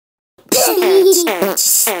Nap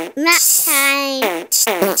time. Let's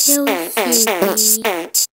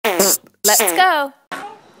go.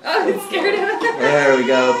 Oh, it's scared of it. There we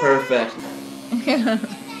go, perfect.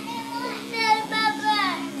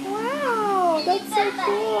 Wow, that's so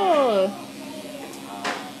cool.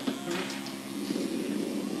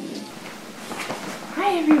 Hi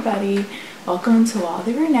everybody, welcome to While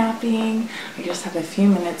They Were Napping. I just have a few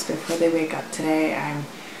minutes before they wake up today.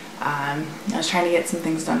 I was trying to get some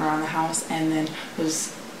things done around the house, and then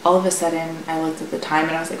all of a sudden I looked at the time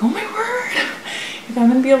and I was like, oh my word, if I'm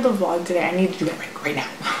gonna be able to vlog today, I need to do it right now.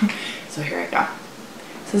 So here I go.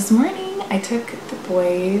 So this morning I took the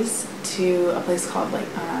boys to a place called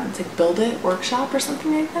it's like Build It Workshop or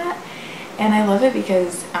something like that, and I love it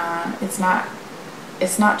because it's not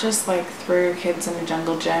just like throw your kids in a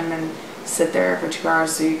jungle gym and sit there for 2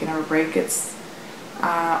 hours so you can have a break. It's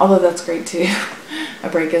although that's great too. A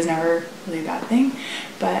break is never really a bad thing,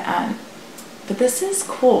 but this is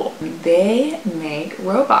cool. They make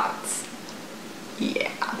robots. Yeah,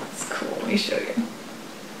 that's cool. Let me show you.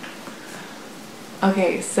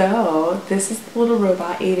 Okay, so this is the little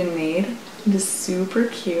robot Aiden made. Just super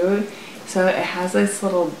cute. So it has this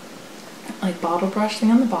little like bottle brush thing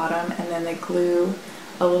on the bottom, and then they glue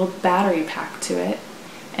a little battery pack to it,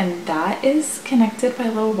 and that is connected by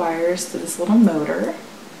little wires to this little motor,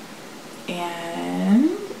 and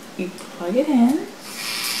you plug it in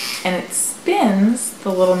and it spins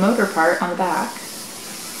the little motor part on the back,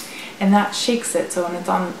 and that shakes it, so when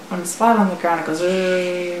it's flat on the ground it goes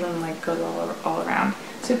and like goes all around.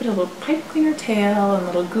 So you put a little pipe cleaner tail and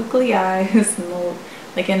little googly eyes and little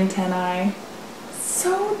like antennae.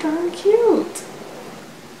 So darn cute.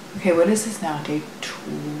 Okay, what is this now? Day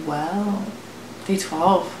 12. Day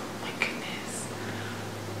 12. Oh my goodness.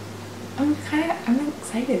 I'm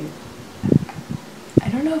excited. I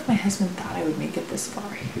don't know if my husband thought I would make it this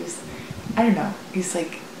far. I don't know. He's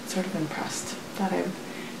like sort of impressed that I've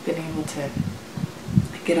been able to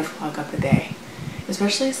get a vlog up a day.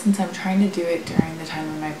 Especially since I'm trying to do it during the time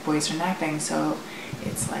when my boys are napping. So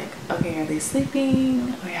it's like, okay, are they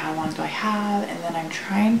sleeping? Okay, how long do I have? And then I'm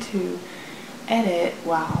trying to edit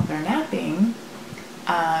while they're napping.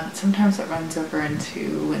 Sometimes it runs over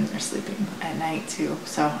into when they're sleeping at night too,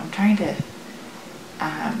 so I'm trying to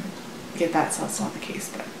get that, so it's not the case.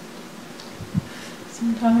 But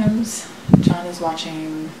sometimes John is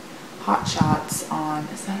watching Hot Shots on,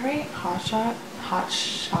 is that right? Hot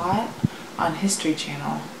Shot on History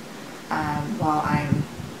Channel while I'm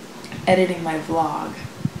editing my vlog.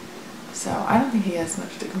 So I don't think he has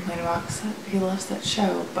much to complain about because he loves that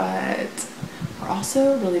show, but we're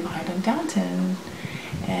also really behind on Downton,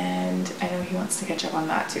 and I know he wants to catch up on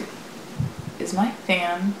that too. Is my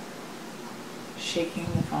fan shaking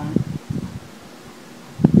the phone?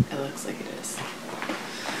 It looks like it is.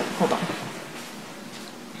 Hold on.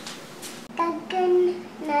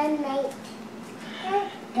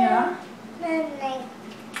 Yeah?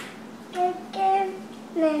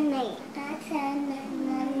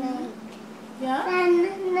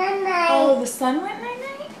 Yeah? Oh, the sun went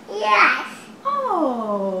night-night? Yes.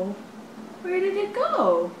 Oh, where did it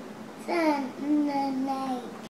go? Sun